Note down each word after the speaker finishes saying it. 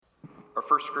Our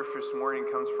first scripture this morning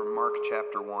comes from Mark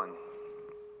chapter 1.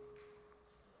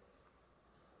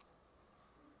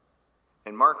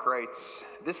 And Mark writes,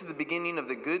 "This is the beginning of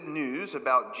the good news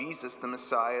about Jesus the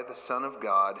Messiah, the Son of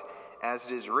God, as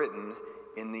it is written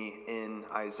in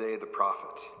Isaiah the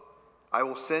prophet. I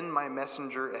will send my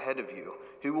messenger ahead of you,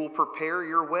 who will prepare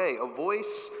your way. A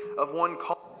voice of one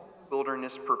calling in the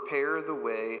wilderness, prepare the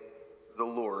way of the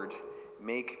Lord,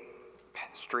 make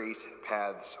straight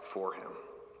paths for him."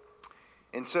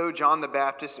 And so John the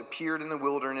Baptist appeared in the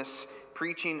wilderness,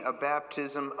 preaching a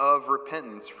baptism of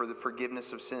repentance for the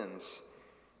forgiveness of sins.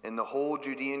 And the whole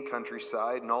Judean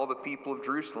countryside and all the people of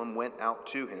Jerusalem went out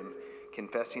to him,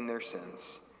 confessing their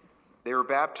sins. They were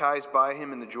baptized by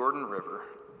him in the Jordan River.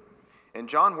 And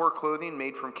John wore clothing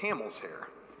made from camel's hair,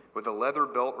 with a leather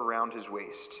belt around his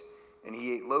waist. And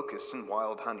he ate locusts and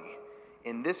wild honey.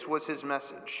 And this was his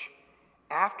message: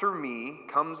 "After me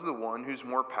comes the one who's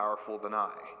more powerful than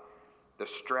I, the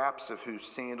straps of whose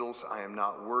sandals I am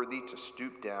not worthy to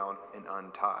stoop down and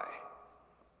untie.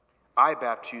 I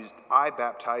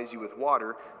baptize you with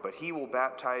water, but he will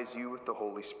baptize you with the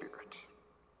Holy Spirit."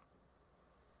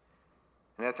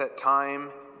 And at that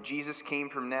time, Jesus came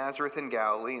from Nazareth in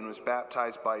Galilee and was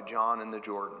baptized by John in the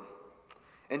Jordan.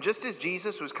 And just as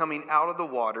Jesus was coming out of the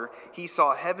water, he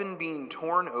saw heaven being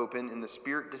torn open and the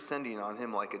Spirit descending on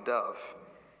him like a dove.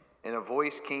 And a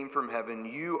voice came from heaven,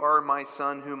 "You are my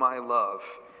Son whom I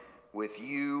love. With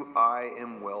you I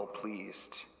am well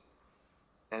pleased."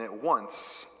 And at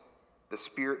once the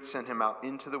Spirit sent him out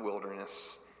into the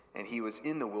wilderness, and he was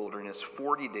in the wilderness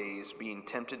 40 days, being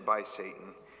tempted by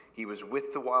Satan. He was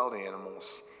with the wild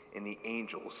animals, and the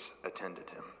angels attended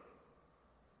him.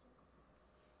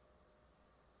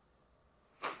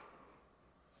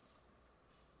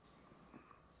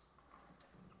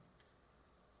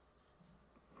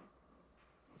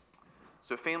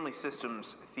 So family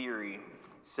systems theory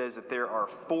says that there are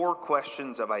 4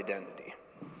 questions of identity.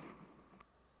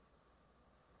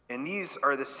 And these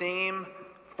are the same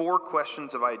 4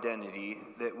 questions of identity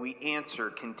that we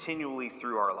answer continually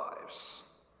through our lives.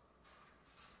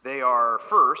 They are,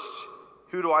 first,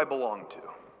 who do I belong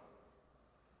to?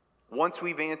 Once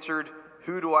we've answered,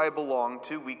 who do I belong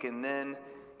to, we can then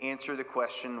answer the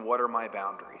question, what are my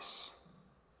boundaries?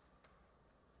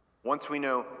 Once we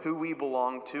know who we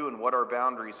belong to and what our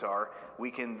boundaries are,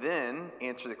 we can then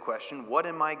answer the question, what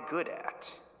am I good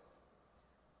at?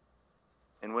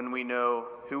 And when we know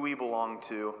who we belong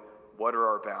to, what are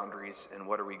our boundaries, and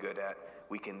what are we good at,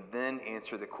 we can then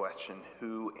answer the question,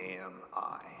 who am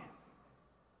I?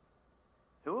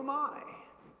 Who am I?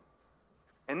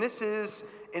 And this is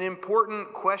an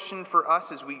important question for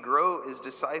us as we grow as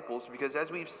disciples, because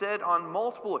as we've said on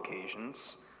multiple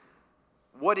occasions,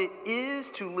 what it is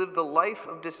to live the life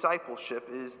of discipleship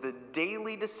is the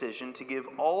daily decision to give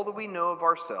all that we know of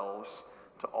ourselves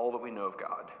to all that we know of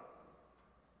God.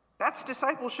 That's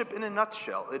discipleship in a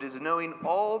nutshell. It is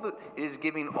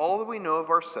giving all that we know of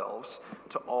ourselves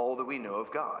to all that we know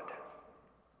of God.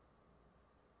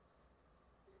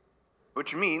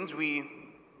 Which means we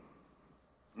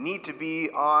need to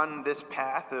be on this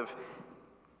path of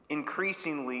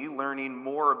increasingly learning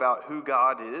more about who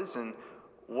God is and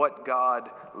what God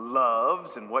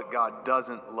loves and what God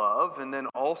doesn't love, and then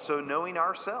also knowing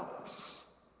ourselves.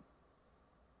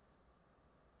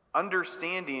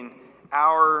 Understanding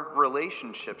our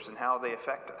relationships and how they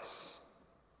affect us.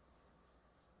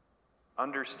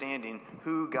 Understanding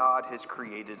who God has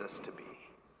created us to be.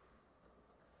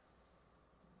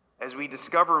 As we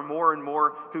discover more and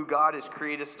more who God has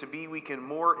created us to be, we can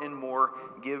more and more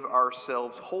give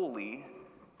ourselves wholly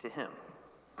to him.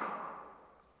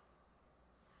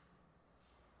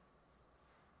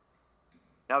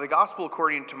 Now, the Gospel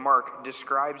according to Mark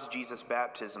describes Jesus'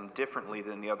 baptism differently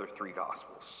than the other 3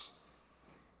 Gospels.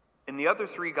 In the other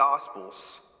 3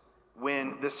 Gospels,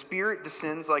 when the Spirit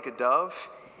descends like a dove,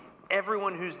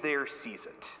 everyone who's there sees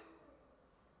it.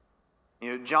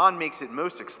 John makes it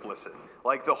most explicit.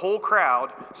 Like the whole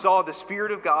crowd saw the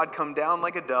Spirit of God come down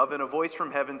like a dove and a voice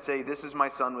from heaven say, "This is my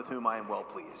Son with whom I am well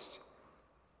pleased."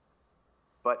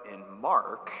 But in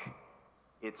Mark,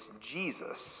 it's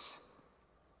Jesus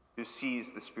who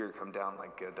sees the Spirit come down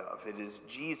like a dove. It is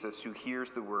Jesus who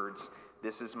hears the words,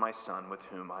 "This is my Son with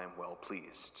whom I am well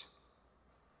pleased."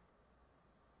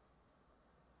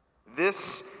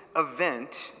 This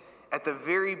event at the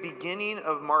very beginning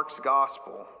of Mark's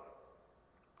gospel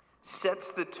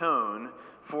sets the tone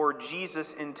for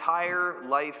Jesus' entire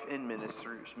life and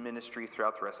ministry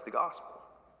throughout the rest of the gospel.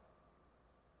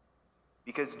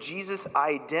 Because Jesus'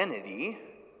 identity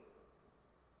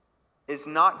is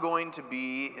not going to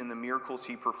be in the miracles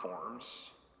he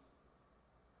performs.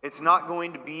 It's not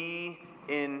going to be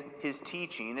in his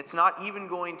teaching. It's not even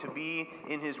going to be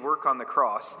in his work on the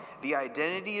cross. The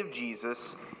identity of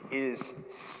Jesus is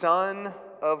Son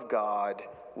of God,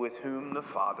 with whom the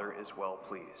Father is well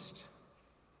pleased.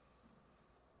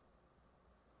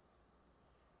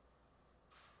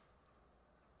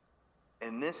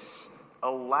 And this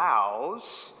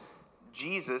allows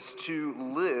Jesus to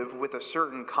live with a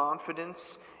certain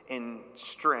confidence and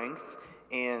strength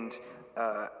and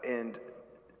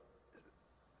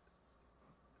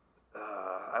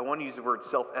I want to use the word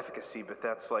self-efficacy, but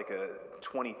that's like a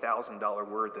 $20,000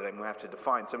 word that I'm going to have to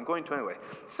define. So I'm going to anyway.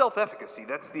 Self-efficacy,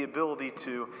 that's the ability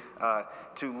to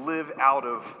live out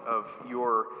of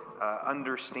your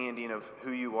understanding of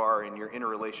who you are and your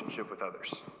interrelationship with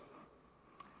others.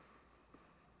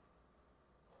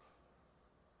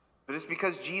 But it's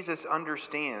because Jesus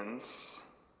understands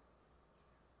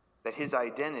that his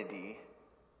identity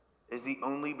is the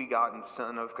only begotten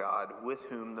Son of God, with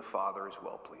whom the Father is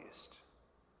well pleased.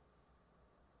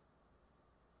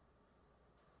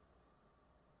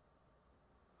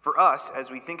 For us,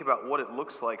 as we think about what it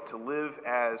looks like to live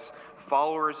as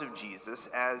followers of Jesus,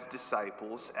 as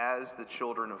disciples, as the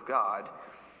children of God,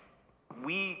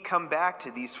 we come back to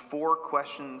these 4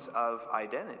 questions of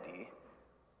identity.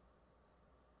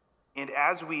 And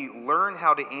as we learn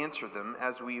how to answer them,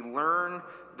 as we learn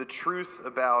the truth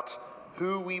about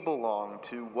who we belong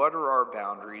to, what are our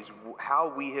boundaries,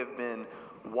 how we have been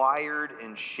wired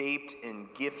and shaped and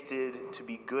gifted to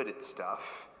be good at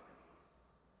stuff,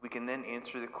 we can then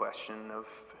answer the question of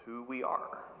who we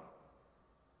are.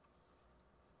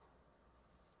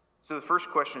 So the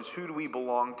first question is, who do we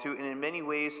belong to? And in many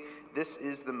ways, this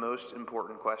is the most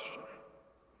important question.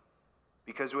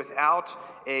 Because without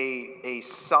a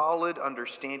solid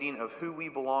understanding of who we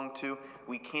belong to,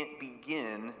 we can't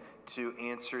begin to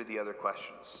answer the other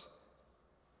questions.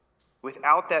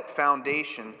 Without that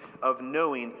foundation of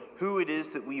knowing who it is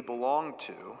that we belong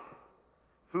to,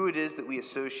 who it is that we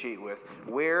associate with,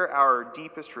 where our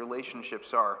deepest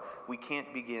relationships are, we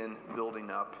can't begin building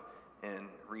up and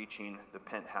reaching the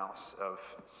penthouse of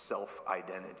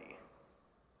self-identity.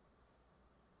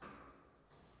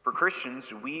 For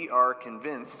Christians, we are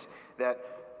convinced that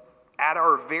at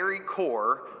our very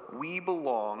core, we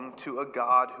belong to a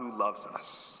God who loves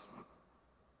us,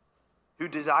 who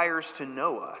desires to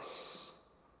know us,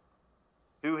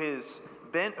 who has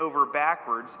bent over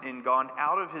backwards and gone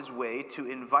out of his way to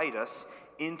invite us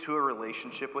into a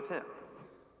relationship with him.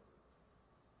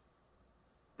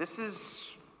 This is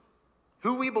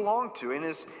who we belong to, and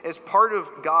as part of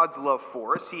God's love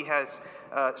for us, he has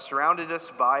surrounded us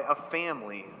by a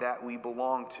family that we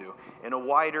belong to, and a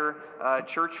wider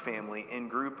church family and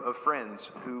group of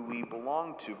friends who we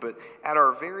belong to. But at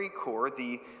our very core,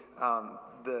 the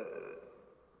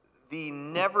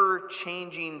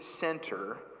never-changing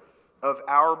center of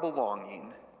our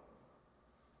belonging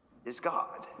is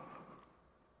God.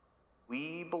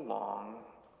 We belong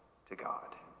to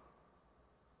God.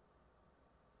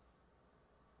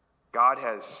 God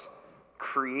has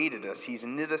created us. He's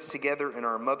knit us together in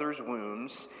our mother's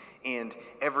wombs, and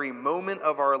every moment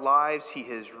of our lives, he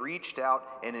has reached out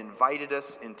and invited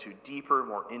us into deeper,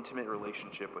 more intimate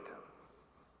relationship with him.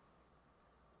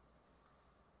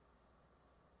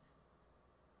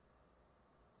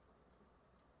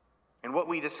 And what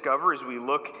we discover as we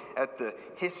look at the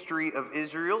history of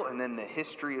Israel and then the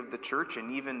history of the church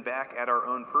and even back at our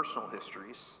own personal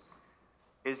histories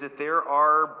is that there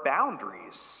are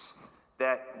boundaries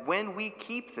that when we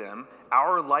keep them,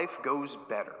 our life goes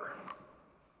better.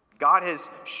 God has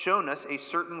shown us a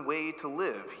certain way to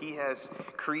live. He has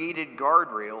created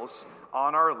guardrails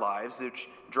on our lives which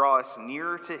draw us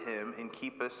nearer to him and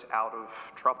keep us out of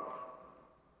trouble.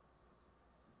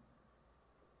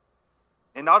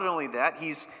 And not only that,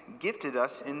 he's gifted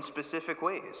us in specific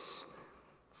ways.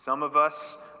 Some of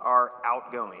us are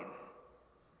outgoing.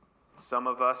 Some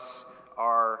of us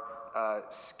are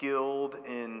skilled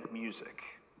in music.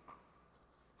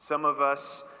 Some of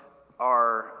us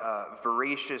are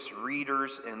voracious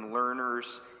readers and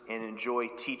learners and enjoy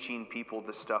teaching people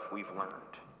the stuff we've learned.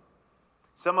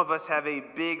 Some of us have a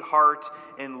big heart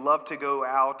and love to go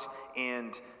out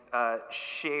and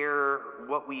share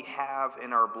what we have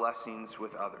in our blessings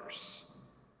with others.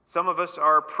 Some of us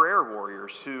are prayer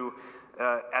warriors who,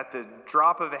 at the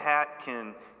drop of a hat,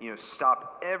 can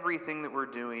stop everything that we're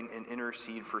doing and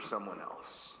intercede for someone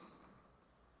else.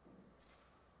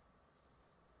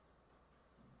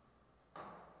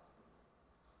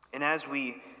 And as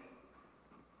we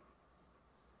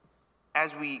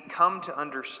come to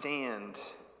understand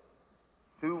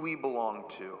who we belong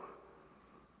to,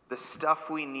 the stuff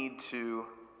we need to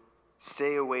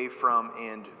stay away from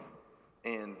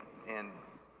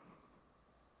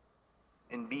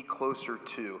and be closer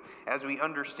to. As we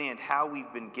understand how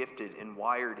we've been gifted and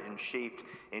wired and shaped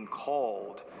and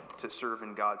called to serve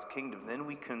in God's kingdom, then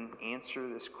we can answer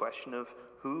this question of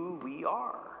who we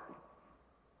are.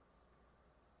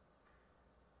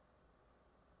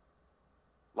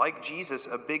 Like Jesus,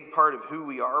 a big part of who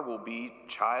we are will be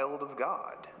child of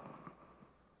God.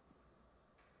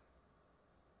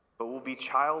 But we'll be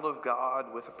child of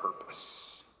God with a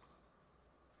purpose.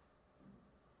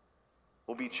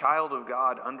 We'll be child of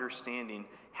God understanding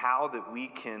how that we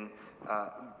can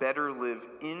better live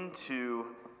into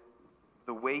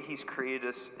the way He's created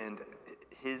us and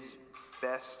His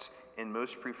best and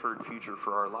most preferred future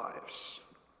for our lives.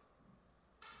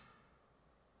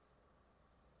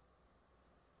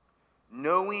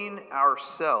 Knowing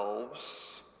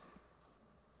ourselves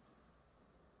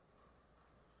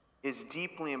is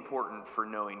deeply important for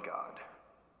knowing God.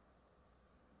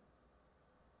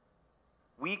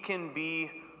 We can be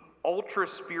ultra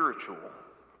spiritual,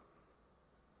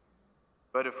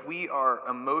 but if we are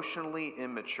emotionally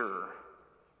immature,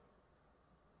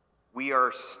 we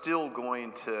are still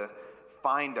going to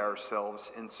find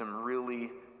ourselves in some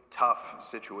really tough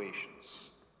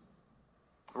situations.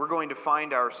 We're going to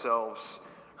find ourselves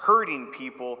hurting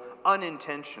people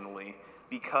unintentionally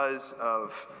because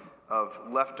of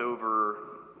leftover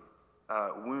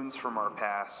wounds from our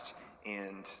past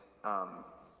and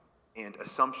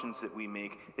assumptions that we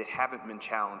make that haven't been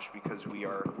challenged because we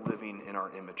are living in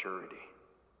our immaturity.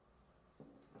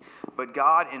 But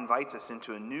God invites us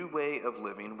into a new way of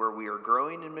living where we are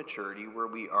growing in maturity, where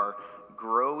we are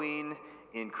growing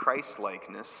in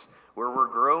Christ-likeness, where we're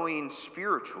growing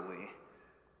spiritually,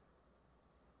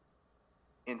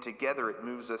 and together it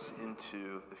moves us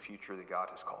into the future that God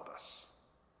has called us.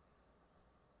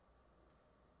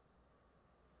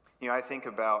 I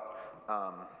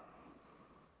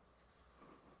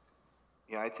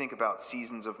think about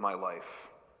seasons of my life.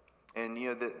 And,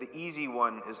 the easy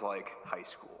one is like high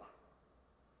school.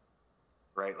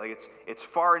 Right? Like it's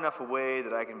far enough away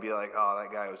that I can be like, oh,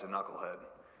 that guy was a knucklehead.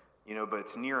 But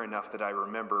it's near enough that I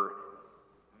remember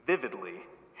vividly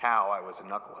how I was a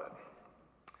knucklehead.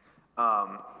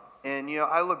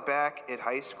 I look back at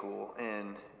high school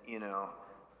and,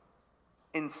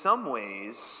 in some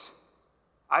ways,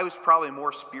 I was probably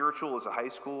more spiritual as a high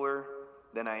schooler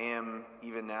than I am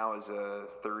even now as a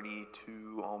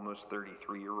 32, almost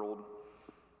 33-year-old.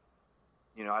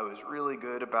 I was really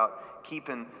good about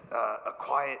keeping a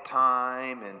quiet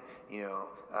time, and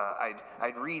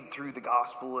I'd read through the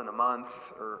gospel in a month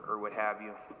or what have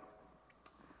you.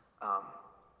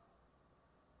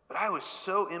 But I was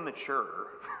so immature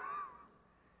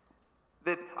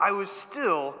that I was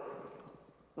still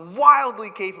wildly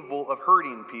capable of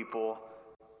hurting people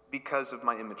because of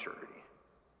my immaturity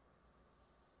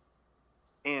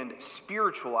and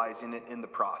spiritualizing it in the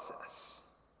process.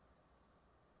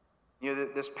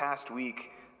 This past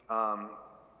week,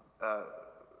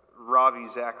 Ravi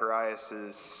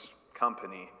Zacharias'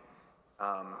 company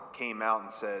came out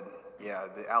and said, yeah,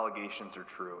 the allegations are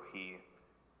true.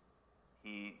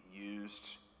 He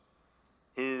used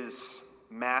his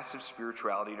massive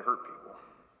spirituality to hurt people.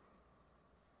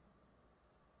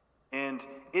 And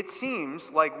it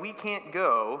seems like we can't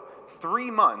go 3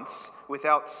 months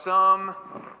without some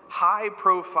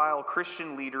high-profile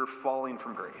Christian leader falling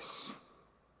from grace.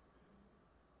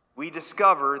 We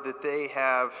discover that they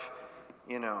have,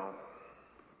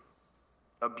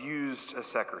 abused a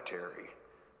secretary,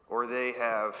 or they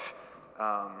have,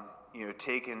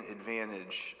 taken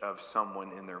advantage of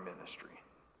someone in their ministry,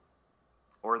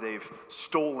 or they've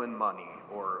stolen money,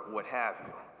 or what have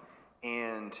you.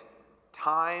 And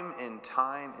time and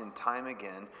time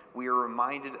again, we are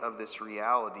reminded of this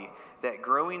reality that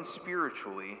growing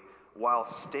spiritually while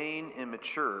staying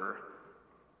immature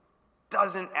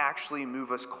doesn't actually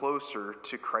move us closer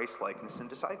to Christ-likeness and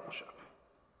discipleship.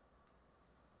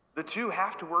 The two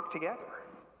have to work together.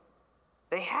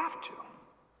 They have to.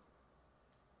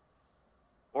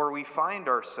 Or we find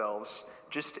ourselves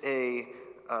just a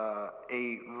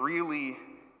really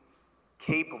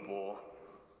capable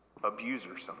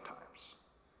abuser sometimes.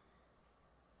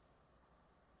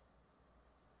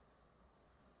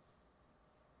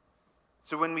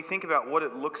 So when we think about what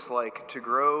it looks like to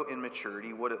grow in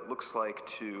maturity, what it looks like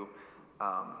to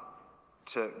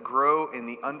grow in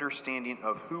the understanding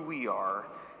of who we are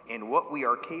and what we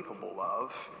are capable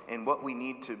of and what we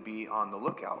need to be on the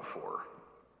lookout for,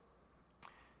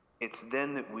 it's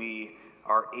then that we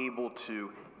are able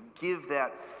to give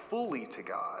that fully to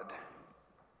God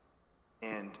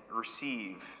and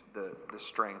receive the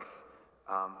strength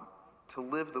to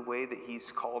live the way that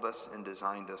he's called us and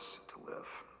designed us to live.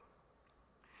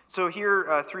 So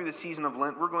here, through the season of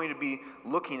Lent, we're going to be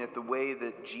looking at the way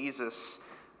that Jesus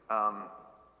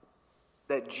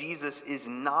is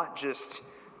not just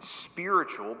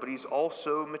spiritual, but he's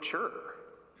also mature.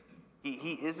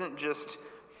 He isn't just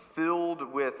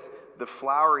filled with the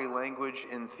flowery language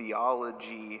and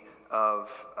theology of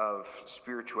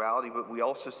spirituality, but we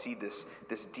also see this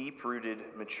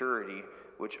deep-rooted maturity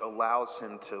which allows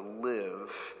him to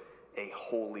live a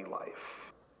holy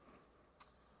life.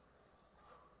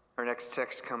 Our next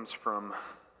text comes from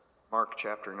Mark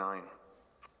chapter 9.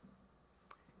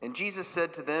 And Jesus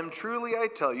said to them, "Truly I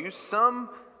tell you, some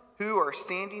who are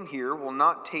standing here will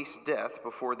not taste death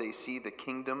before they see the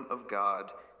kingdom of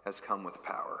God has come with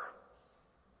power."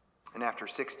 And after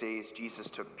 6 days, Jesus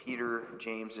took Peter,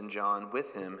 James, and John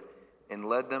with him and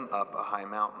led them up a high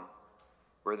mountain,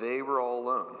 where they were all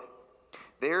alone.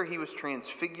 There he was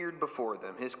transfigured before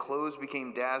them. His clothes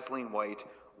became dazzling white,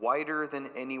 whiter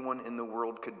than anyone in the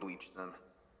world could bleach them.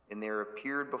 And there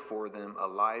appeared before them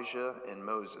Elijah and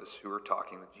Moses, who were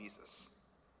talking with Jesus.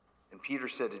 And Peter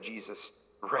said to Jesus,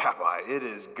 "Rabbi, it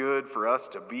is good for us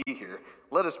to be here.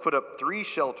 Let us put up 3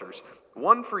 shelters,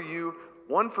 one for you,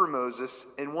 one for Moses,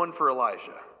 and one for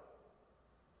Elijah."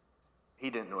 He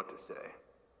didn't know what to say.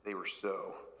 They were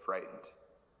so frightened.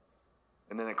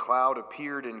 And then a cloud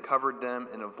appeared and covered them,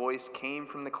 and a voice came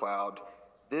from the cloud,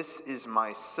 "This is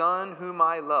my son whom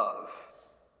I love.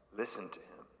 Listen to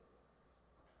him."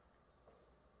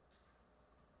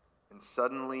 And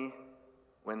suddenly,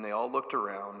 when they all looked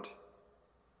around,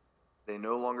 they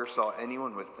no longer saw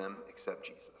anyone with them except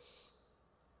Jesus.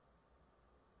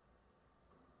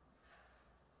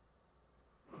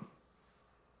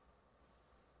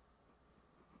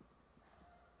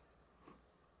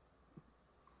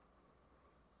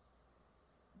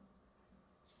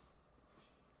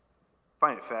 I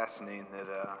find it fascinating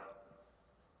that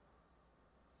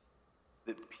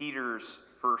Peter's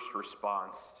first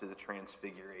response to the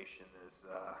transfiguration is,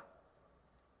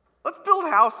 let's build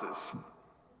houses.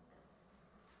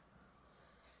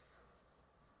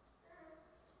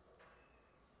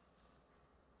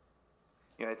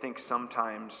 You know, I think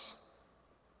sometimes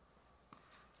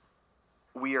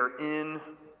we are in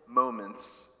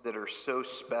moments that are so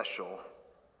special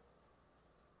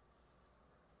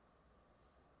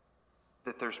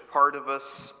that there's part of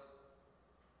us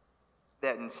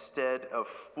that instead of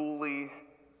fully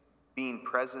being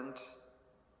present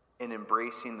and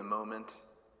embracing the moment,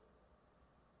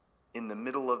 in the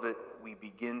middle of it, we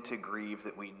begin to grieve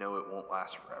that we know it won't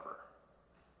last forever.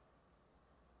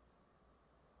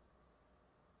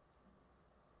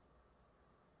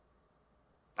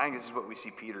 I think this is what we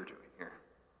see Peter doing here.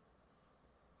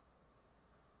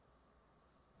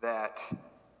 That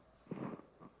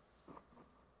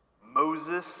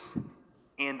Moses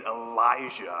and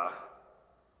Elijah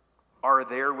are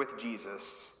there with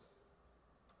Jesus,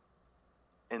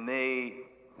 and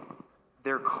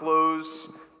their clothes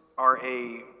are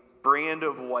a brand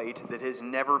of white that has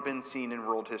never been seen in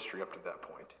world history up to that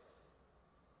point.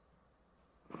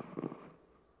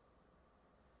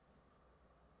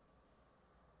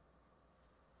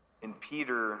 And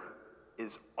Peter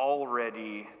is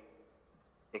already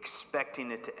expecting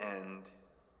it to end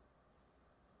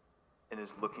and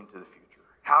is looking to the future.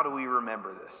 How do we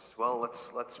remember this? Well,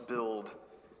 let's build,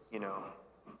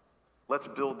 let's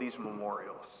build these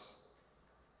memorials.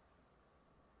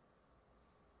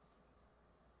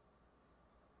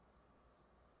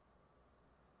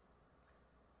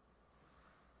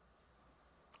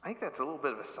 I think that's a little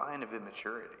bit of a sign of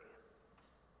immaturity.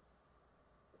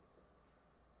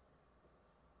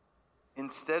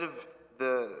 Instead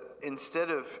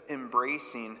of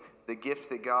embracing the gift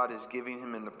that God is giving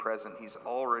him in the present, he's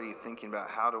already thinking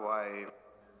about, how do I remember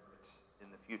it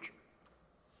in the future?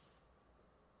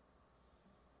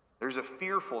 There's a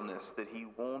fearfulness that he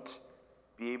won't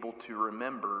be able to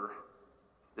remember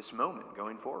this moment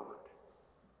going forward.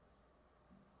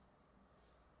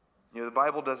 You know, the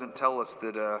Bible doesn't tell us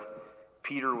that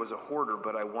Peter was a hoarder,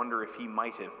 but I wonder if he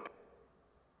might have been.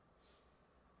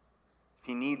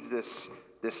 He needs this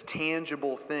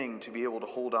tangible thing to be able to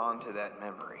hold on to that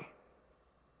memory.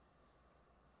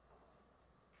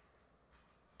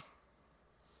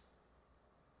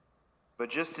 But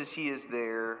just as he is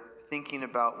there thinking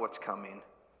about what's coming,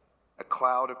 a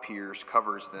cloud appears,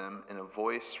 covers them, and a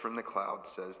voice from the cloud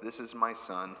says, "This is my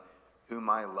son, whom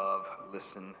I love.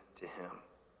 Listen to him."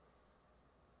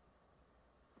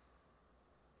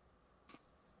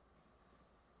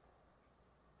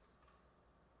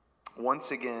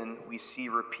 Once again, we see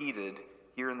repeated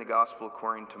here in the Gospel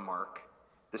according to Mark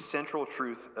the central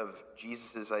truth of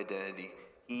Jesus' identity.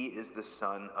 He is the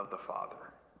Son of the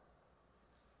Father.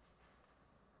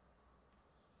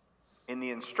 And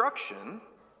the instruction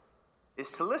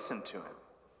is to listen to him.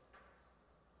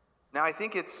 Now, I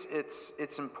think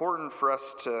it's important for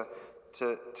us to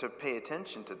pay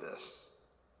attention to this.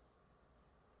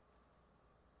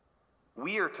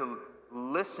 We are to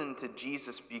listen to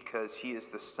Jesus because he is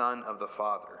the Son of the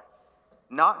Father.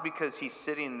 Not because he's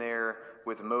sitting there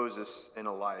with Moses and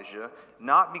Elijah.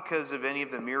 Not because of any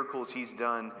of the miracles he's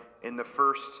done in the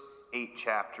first 8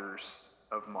 chapters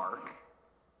of Mark.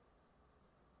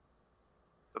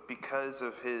 But because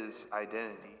of his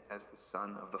identity as the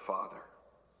Son of the Father.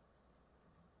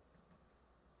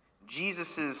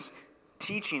 Jesus'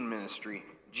 teaching ministry,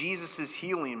 Jesus'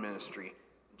 healing ministry,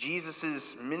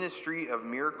 Jesus' ministry of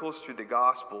miracles through the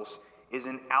Gospels is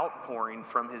an outpouring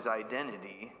from his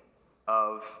identity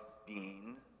of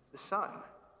being the Son.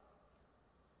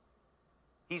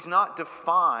 He's not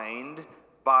defined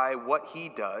by what he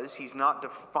does. He's not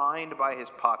defined by his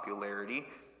popularity.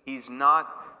 He's not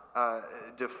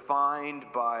defined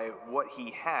by what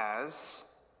he has.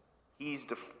 He's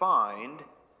defined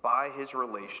by his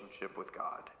relationship with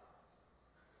God.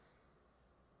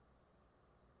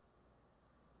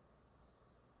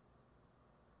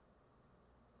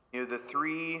 You know, the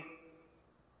 3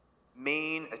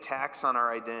 main attacks on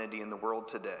our identity in the world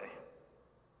today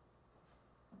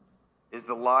is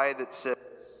the lie that says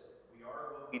we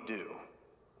are what we do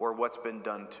or what's been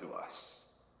done to us.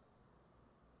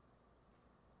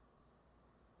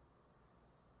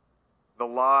 The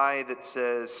lie that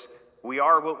says we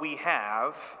are what we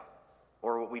have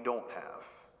or what we don't have.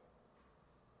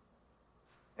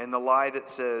 And the lie that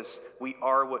says we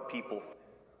are what people think.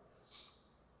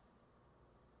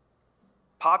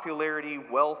 Popularity,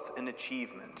 wealth, and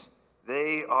achievement,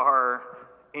 they are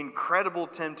incredible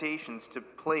temptations to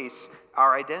place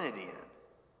our identity in.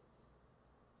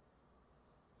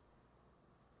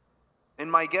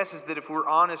 And my guess is that if we're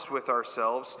honest with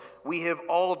ourselves, we have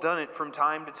all done it from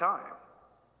time to time.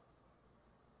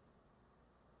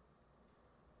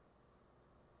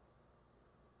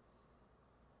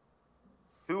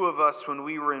 Who of us, when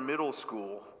we were in middle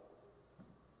school,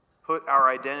 put our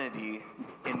identity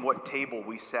in what table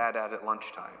we sat at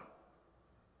lunchtime?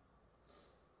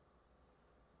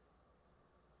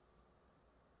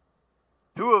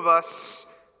 Who of us,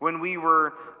 when we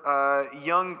were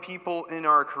young people in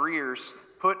our careers,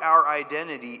 put our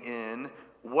identity in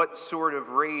what sort of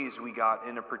raise we got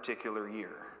in a particular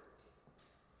year?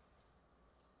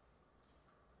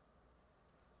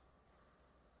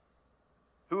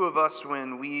 Who of us,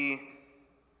 when we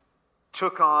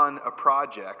took on a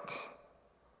project,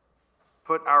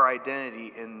 put our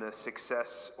identity in the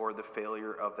success or the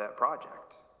failure of that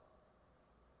project?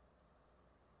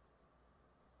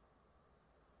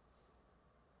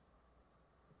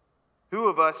 Who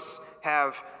of us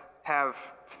have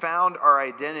found our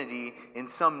identity in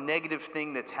some negative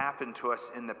thing that's happened to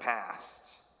us in the past?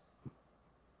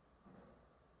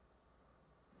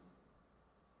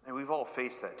 And we've all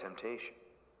faced that temptation.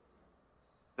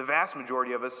 The vast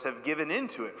majority of us have given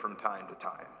into it from time to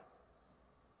time.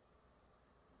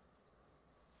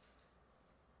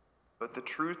 But the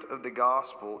truth of the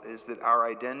gospel is that our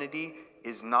identity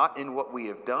is not in what we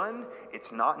have done.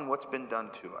 It's not in what's been done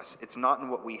to us. It's not in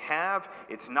what we have.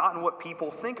 It's not in what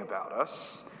people think about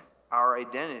us. Our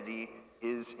identity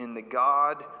is in the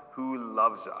God who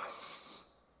loves us,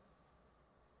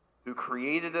 who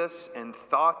created us and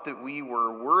thought that we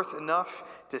were worth enough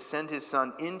to send his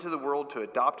Son into the world to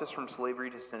adopt us from slavery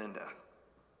to sin and death.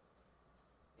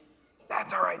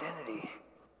 That's our identity.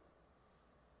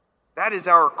 That is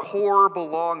our core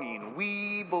belonging.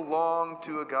 We belong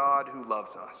to a God who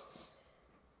loves us.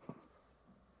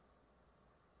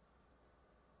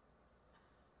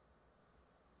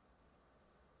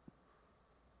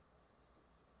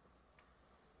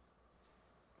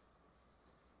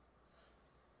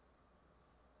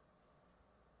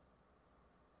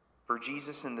 For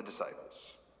Jesus and the disciples,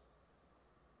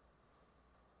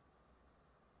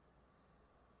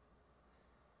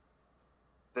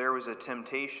 there was a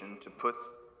temptation to put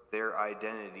their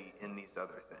identity in these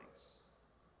other things.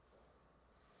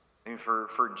 And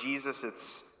for Jesus,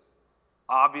 it's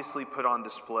obviously put on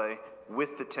display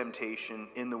with the temptation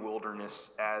in the wilderness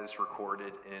as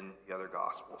recorded in the other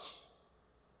Gospels.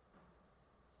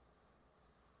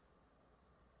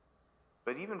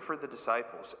 But even for the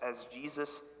disciples, as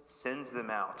Jesus sends them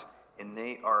out and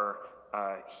they are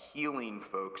healing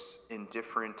folks in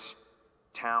different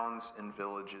towns and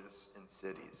villages and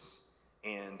cities,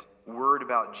 and word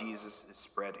about Jesus is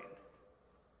spreading,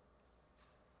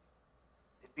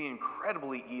 it'd be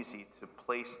incredibly easy to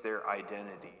place their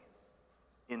identity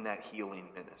in that healing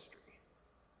ministry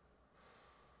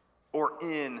or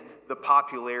in the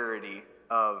popularity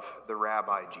of the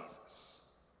Rabbi Jesus.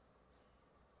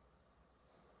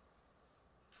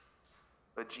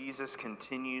 But Jesus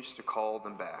continues to call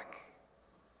them back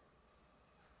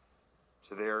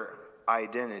to their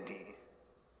identity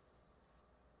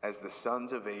as the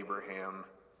sons of Abraham,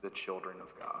 the children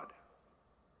of God.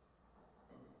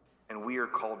 And we are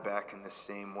called back in the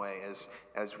same way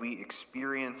as we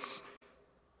experience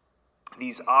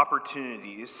these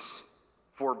opportunities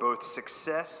for both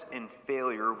success and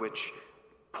failure, which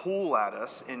pull at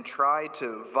us and try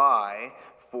to vie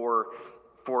for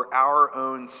our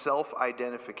own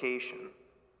self-identification.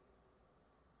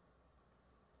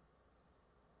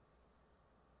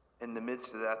 In the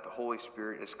midst of that, the Holy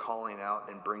Spirit is calling out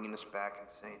and bringing us back and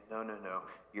saying, no.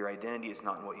 Your identity is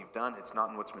not in what you've done. It's not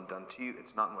in what's been done to you.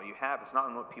 It's not in what you have. It's not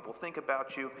in what people think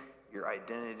about you. Your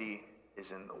identity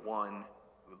is in the one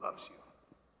who loves you.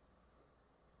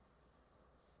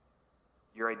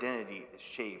 Your identity is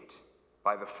shaped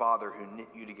by the Father who knit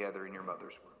you together in your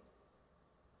mother's womb,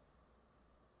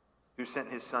 who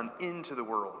sent his Son into the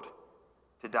world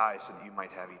to die so that you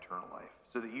might have eternal life,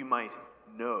 so that you might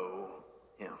know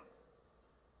him.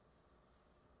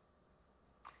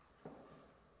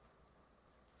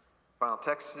 Final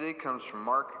text today comes from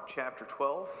Mark chapter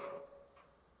 12.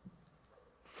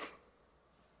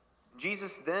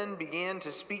 Jesus then began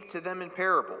to speak to them in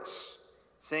parables,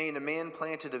 saying, a man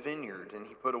planted a vineyard, and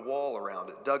he put a wall around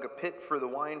it, dug a pit for the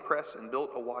winepress, and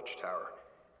built a watchtower.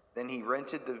 Then he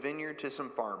rented the vineyard to some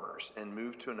farmers and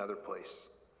moved to another place.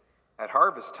 At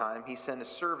harvest time, he sent a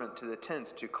servant to the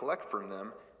tents to collect from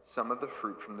them some of the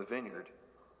fruit from the vineyard.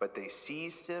 But they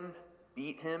seized him,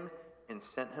 beat him, and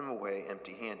sent him away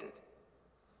empty-handed.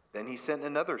 Then he sent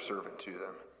another servant to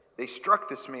them. They struck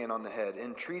this man on the head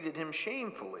and treated him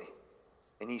shamefully.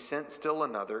 And he sent still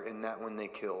another, and that one they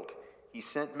killed. He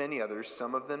sent many others,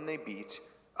 some of them they beat,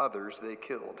 others they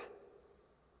killed.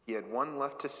 He had one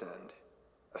left to send,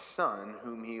 a son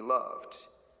whom he loved.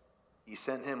 He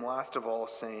sent him last of all,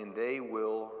 saying, they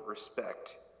will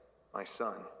respect my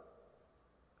son.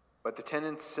 But the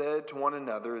tenants said to one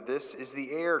another, this is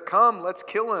the heir. Come, let's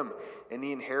kill him, and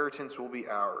the inheritance will be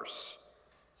ours.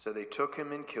 So they took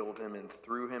him and killed him and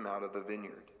threw him out of the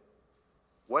vineyard.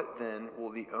 What then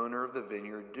will the owner of the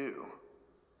vineyard do?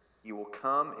 He will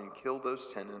come and kill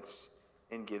those tenants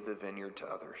and give the vineyard to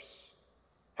others.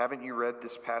 Haven't you read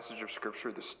this passage of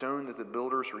Scripture? The stone that the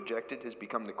builders rejected has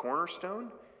become the cornerstone.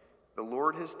 The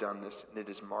Lord has done this, and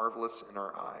it is marvelous in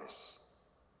our eyes.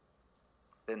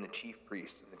 Then the chief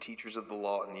priests and the teachers of the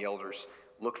law and the elders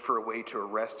looked for a way to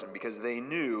arrest him, because they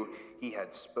knew he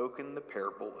had spoken the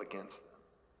parable against them.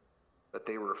 But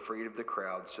they were afraid of the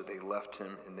crowd, so they left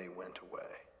him and they went away.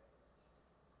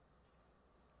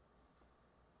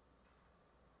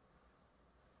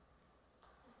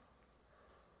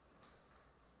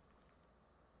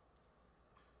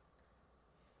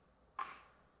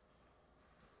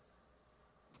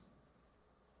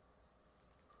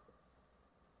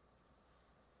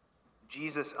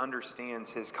 Jesus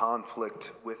understands his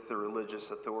conflict with the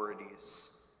religious authorities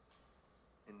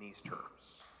in these terms.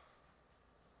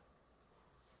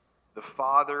 The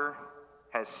Father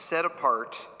has set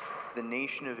apart the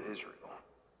nation of Israel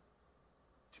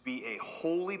to be a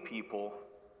holy people,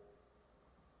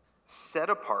 set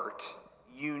apart,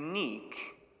 unique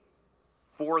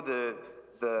for the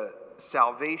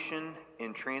salvation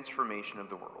and transformation of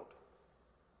the world.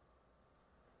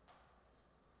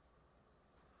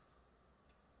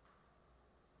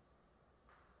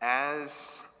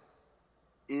 As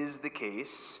is the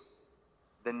case,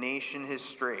 the nation has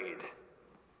strayed.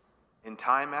 And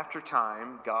time after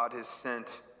time, God has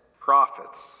sent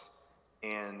prophets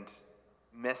and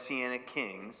messianic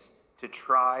kings to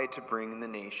try to bring the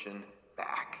nation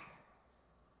back.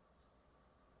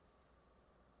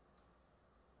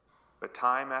 But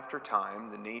time after time,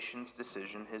 the nation's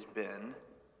decision has been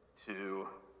to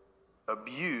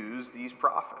abuse these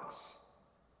prophets,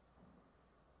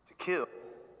 to kill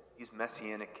these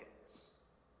messianic kings.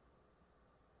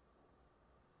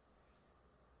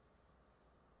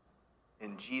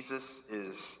 And Jesus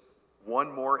is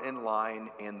one more in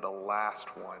line and the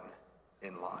last one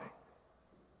in line.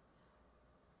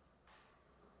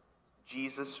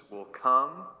 Jesus will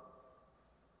come.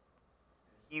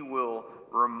 He will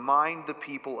remind the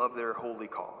people of their holy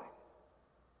calling.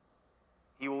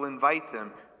 He will invite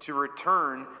them to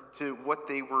return to what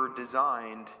they were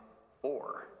designed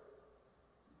for.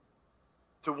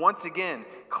 To once again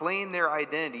claim their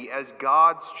identity as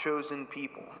God's chosen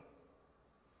people.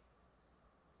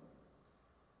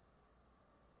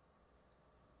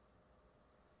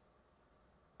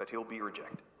 but he'll be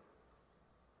rejected.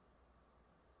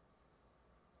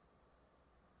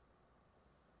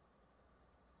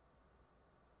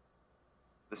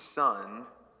 The son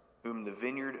whom the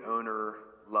vineyard owner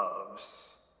loves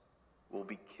will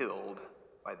be killed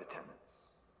by the tenants.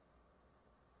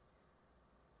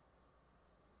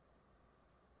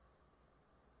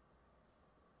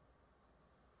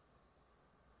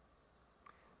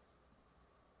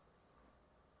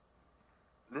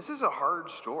 This is a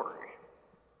hard story.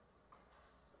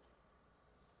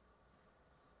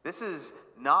 This is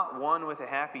not one with a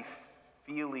happy,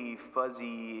 feely,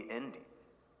 fuzzy ending.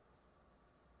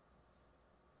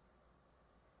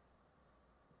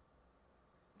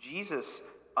 Jesus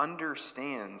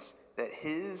understands that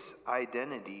his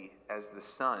identity as the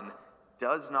Son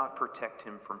does not protect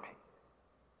him from pain,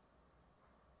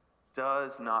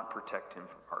 does not protect him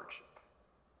from hardship.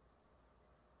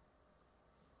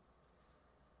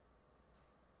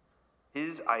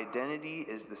 His identity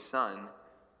as the Son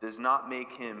does not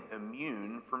make him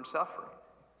immune from suffering.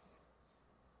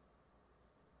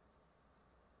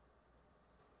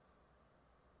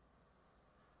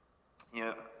 You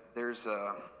know,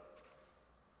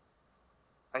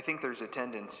 I think there's a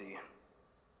tendency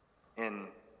in,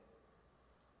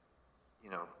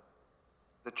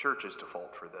 the church's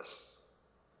default for this.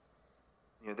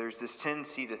 There's this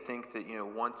tendency to think that,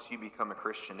 once you become a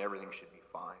Christian, everything should be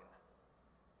fine.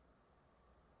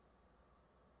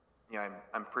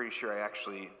 I'm pretty sure I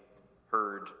actually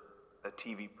heard a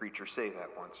TV preacher say that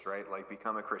once, right? Like,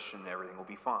 become a Christian and everything will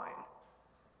be fine.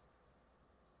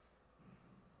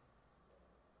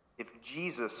 If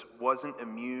Jesus wasn't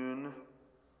immune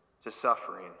to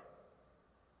suffering,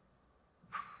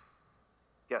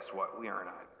 guess what? We aren't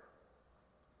either.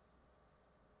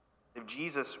 If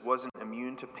Jesus wasn't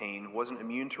immune to pain, wasn't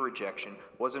immune to rejection,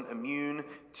 wasn't immune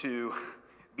to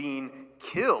being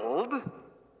killed,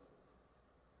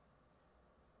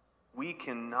 we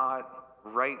cannot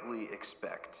rightly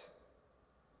expect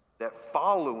that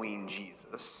following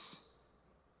Jesus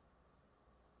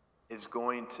is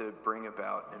going to bring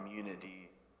about immunity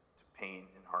to pain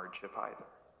and hardship either.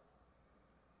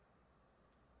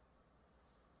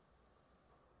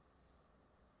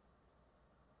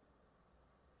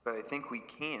 But I think we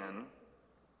can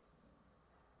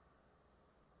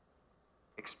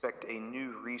expect a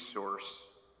new resource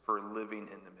for living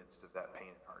in the midst of that pain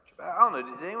and hardship. I don't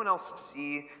know, did anyone else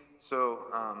see?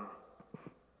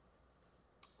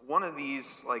 One of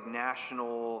these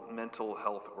national mental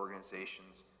health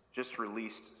organizations just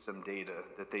released some data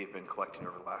that they've been collecting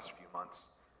over the last few months.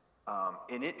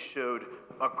 And it showed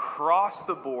across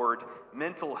the board,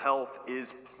 mental health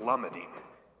is plummeting.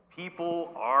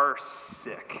 People are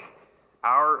sick.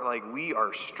 We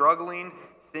are struggling.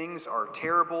 Things are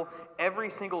terrible. Every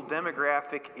single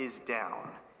demographic is down,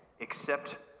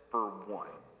 except for one.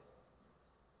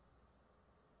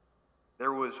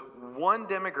 There was one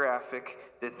demographic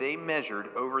that they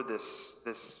measured over this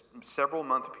several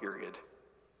month period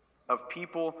of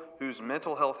people whose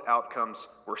mental health outcomes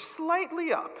were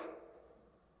slightly up.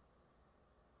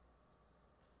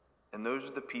 And those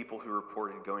are the people who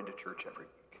reported going to church every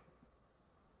week.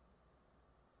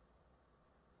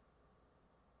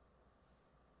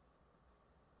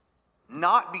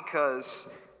 Not because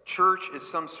church is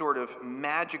some sort of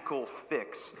magical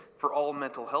fix for all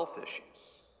mental health issues,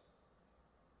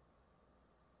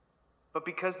 but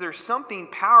because there's something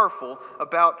powerful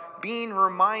about being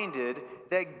reminded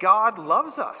that God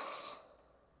loves us.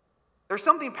 There's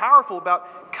something powerful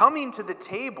about coming to the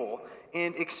table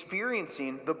and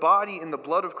experiencing the body and the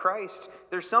blood of Christ.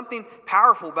 There's something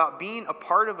powerful about being a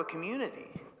part of a community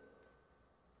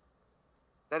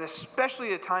that,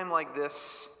 especially at a time like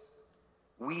this,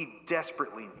 we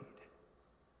desperately need.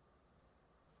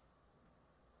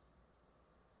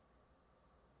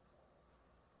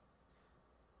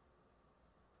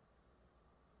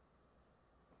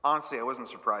 Honestly, I wasn't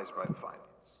surprised by the findings,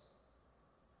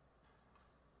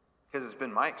 because it's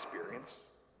been my experience.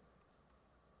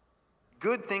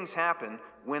 Good things happen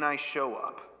when I show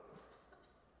up.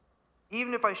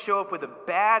 Even if I show up with a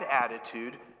bad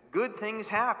attitude, good things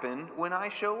happen when I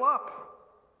show up.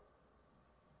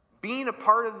 Being a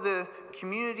part of the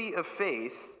community of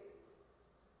faith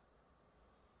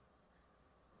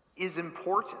is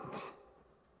important.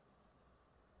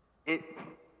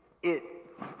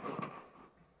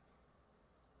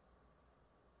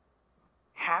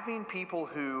 Having people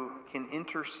who can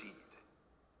intercede,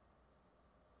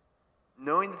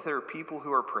 knowing that there are people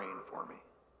who are praying for me,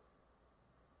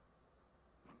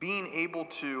 being able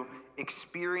to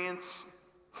experience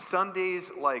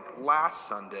Sundays like last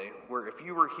Sunday, where if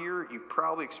you were here, you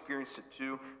probably experienced it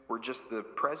too, where just the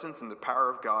presence and the power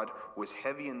of God was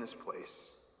heavy in this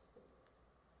place.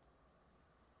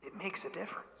 It makes a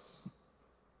difference.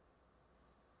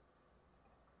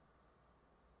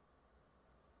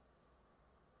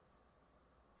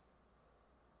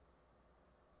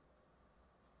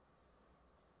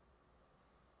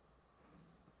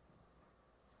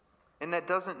 And that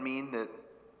doesn't mean that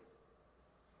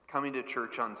coming to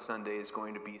church on Sunday is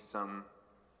going to be some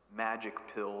magic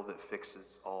pill that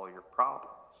fixes all your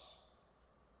problems,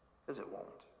 because it won't.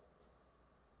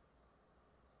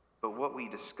 But what we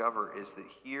discover is that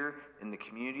here in the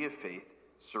community of faith,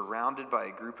 surrounded by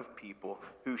a group of people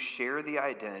who share the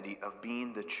identity of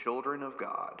being the children of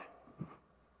God,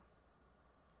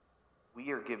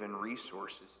 we are given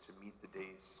resources to meet the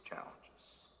day's challenges.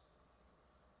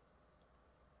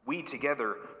 We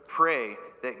together pray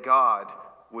that God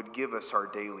would give us our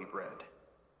daily bread,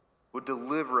 would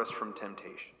deliver us from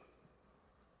temptation,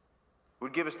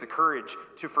 would give us the courage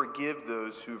to forgive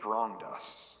those who've wronged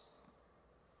us.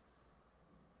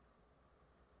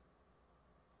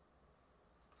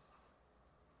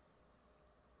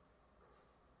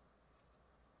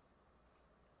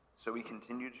 So we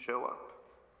continue to show up,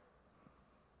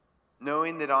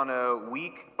 knowing that on a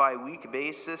week-by-week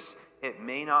basis, it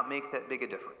may not make that big a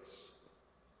difference.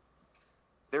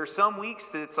 There are some weeks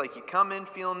that it's like you come in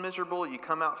feeling miserable, you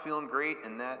come out feeling great,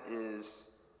 and that is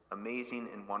amazing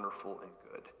and wonderful and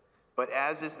good. But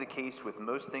as is the case with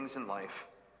most things in life,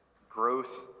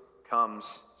 growth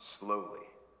comes slowly,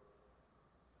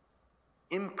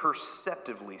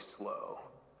 imperceptibly slow.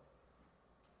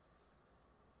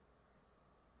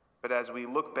 But as we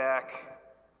look back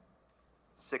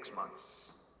 6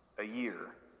 months, a year,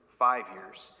 5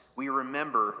 years, we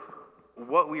remember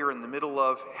what we were in the middle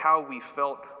of, how we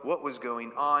felt, what was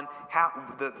going on, how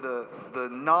the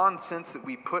nonsense that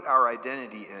we put our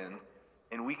identity in,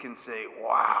 and we can say,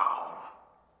 wow,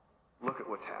 look at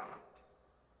what's happened.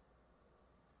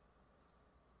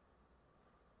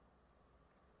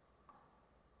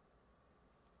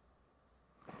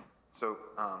 So,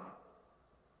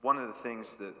 one of the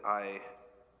things that I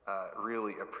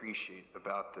really appreciate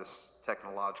about this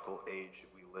technological age that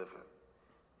we live in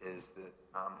is that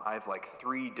I have like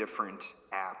 3 different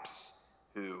apps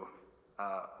who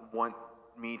want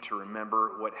me to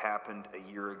remember what happened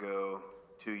a year ago,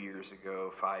 2 years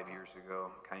ago, 5 years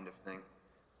ago, kind of thing.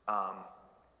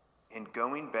 And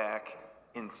going back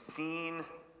and seeing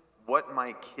what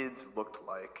my kids looked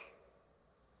like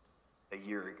a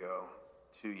year ago,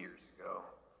 2 years ago,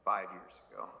 5 years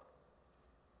ago.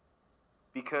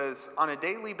 Because on a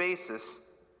daily basis,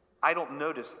 I don't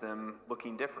notice them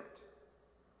looking different.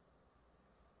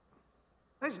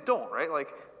 I just don't, right? Like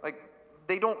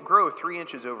they don't grow 3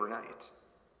 inches overnight.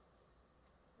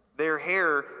 Their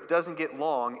hair doesn't get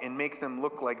long and make them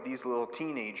look like these little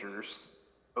teenagers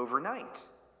overnight.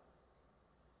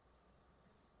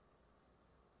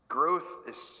 Growth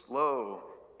is slow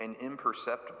and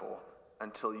imperceptible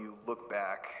until you look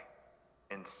back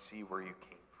and see where you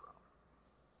came from.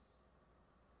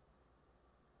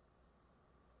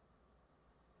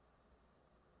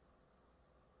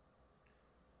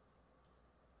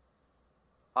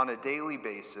 On a daily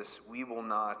basis, we will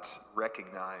not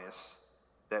recognize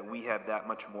that we have that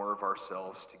much more of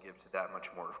ourselves to give to that much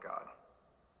more of God.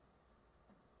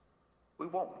 We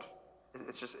won't.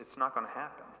 It's not going to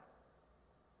happen.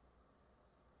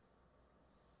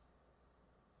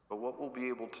 But what we'll be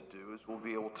able to do is we'll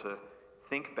be able to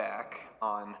think back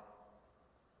on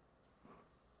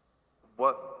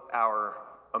what our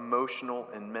emotional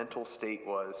and mental state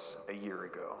was a year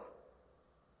ago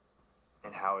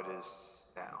and how it is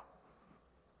now.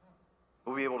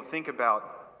 We'll be able to think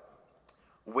about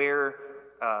where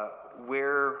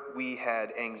we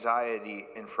had anxiety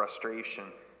and frustration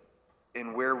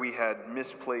and where we had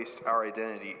misplaced our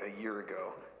identity a year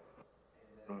ago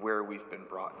and where we've been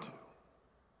brought to.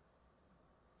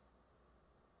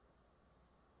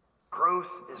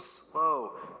 Growth is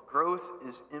slow. Growth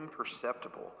is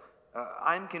imperceptible.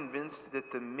 I'm convinced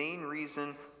that the main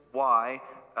reason why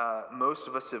most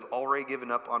of us have already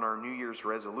given up on our New Year's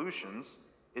resolutions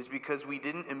is because we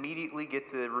didn't immediately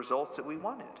get the results that we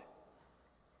wanted.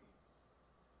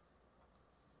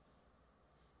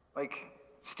 Like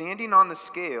standing on the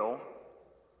scale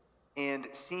and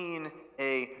seeing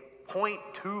a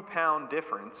 0.2 pound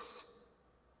difference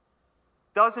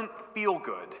doesn't feel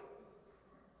good,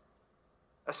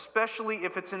 especially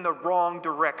if it's in the wrong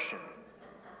direction.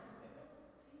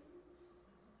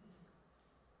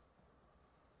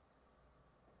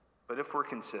 But if we're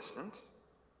consistent,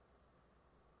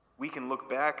 we can look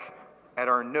back at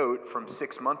our note from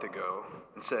 6 months ago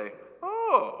and say,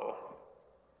 oh,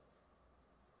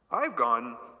 I've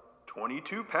gone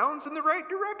 22 pounds in the right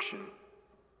direction.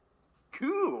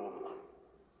 Cool.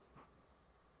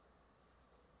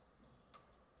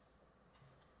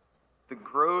 The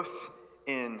growth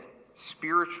in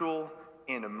spiritual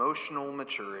and emotional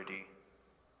maturity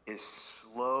is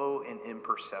slow and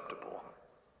imperceptible,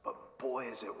 but boy,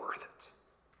 is it worth it.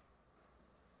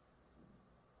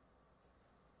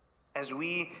 As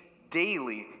we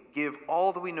daily give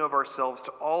all that we know of ourselves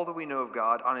to all that we know of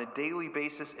God on a daily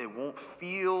basis, it won't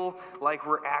feel like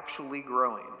we're actually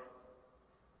growing.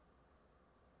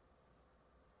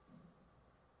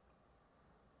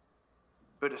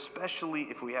 But especially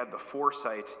if we have the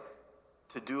foresight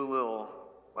to do a little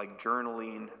like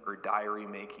journaling or diary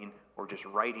making or just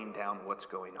writing down what's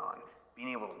going on, being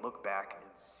able to look back and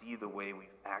see the way we've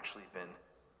actually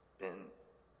been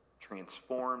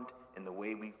transformed and the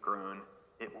way we've grown,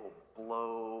 it will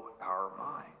blow our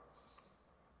minds.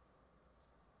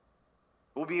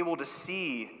 We'll be able to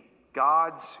see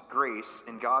God's grace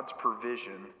and God's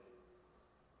provision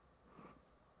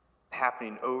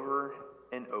happening over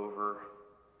and over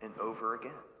and over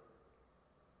again.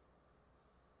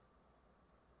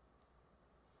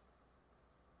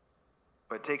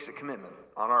 But it takes a commitment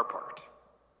on our part.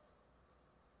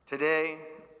 Today,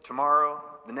 tomorrow,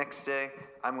 the next day,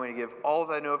 I'm going to give all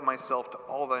that I know of myself to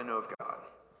all that I know of God.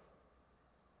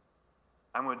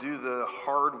 I'm going to do the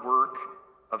hard work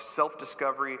of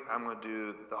self-discovery. I'm going to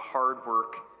do the hard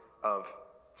work of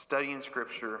studying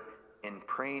Scripture and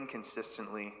praying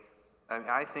consistently.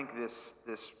 I think this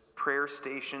prayer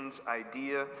stations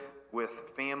idea with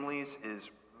families is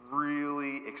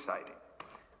really exciting.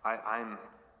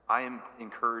 I am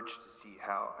encouraged to see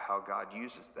how God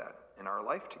uses that in our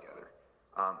life together.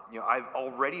 I've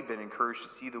already been encouraged to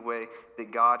see the way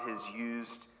that God has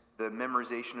used the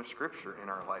memorization of Scripture in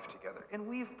our life together. And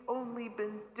we've only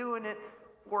been doing it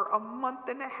for a month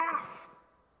and a half.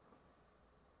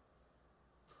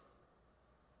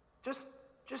 Just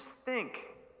think.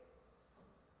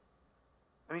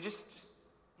 I mean, just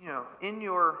in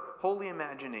your holy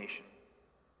imagination,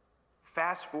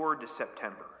 fast forward to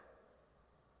September.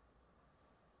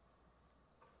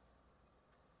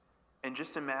 And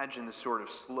just imagine the sort of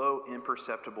slow,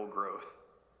 imperceptible growth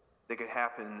that could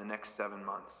happen in the next 7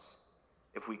 months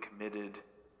if we committed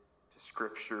to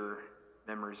Scripture,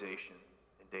 memorization,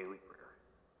 and daily prayer.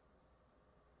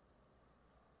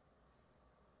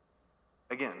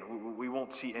 Again, we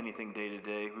won't see anything day to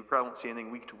day. We probably won't see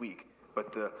anything week to week.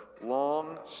 But the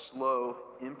long, slow,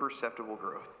 imperceptible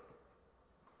growth,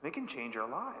 it can change our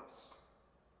lives.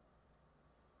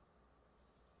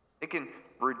 It can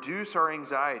reduce our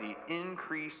anxiety,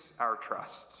 increase our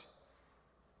trust,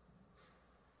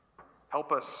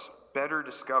 help us better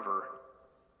discover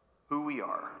who we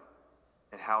are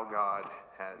and how God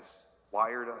has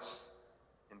wired us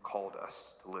and called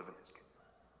us to live in His kingdom.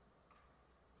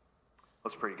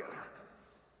 Let's pray together.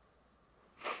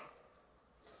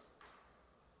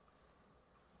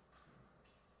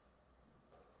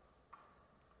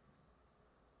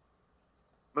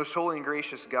 Most holy and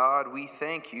gracious God, we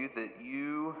thank you that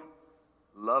you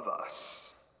love us.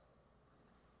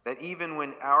 That even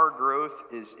when our growth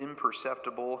is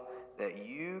imperceptible, that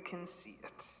you can see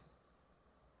it.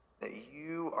 That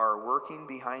you are working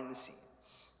behind the scenes,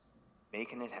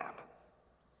 making it happen.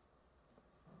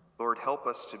 Lord, help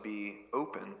us to be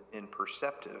open and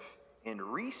perceptive and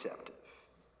receptive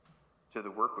to the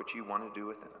work which you want to do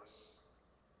within us.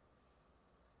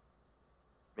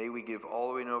 May we give all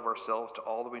that we know of ourselves to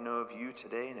all that we know of you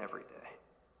today and every day.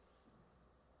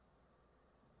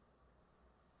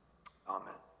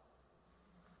 Amen.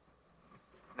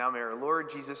 Now may our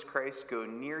Lord Jesus Christ go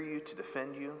near you to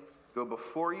defend you, go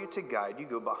before you to guide you,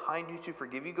 go behind you to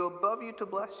forgive you, go above you to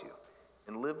bless you,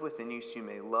 and live within you so you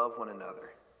may love one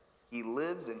another. He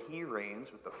lives and he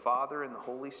reigns with the Father and the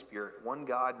Holy Spirit, one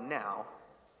God now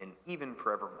and even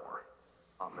forevermore.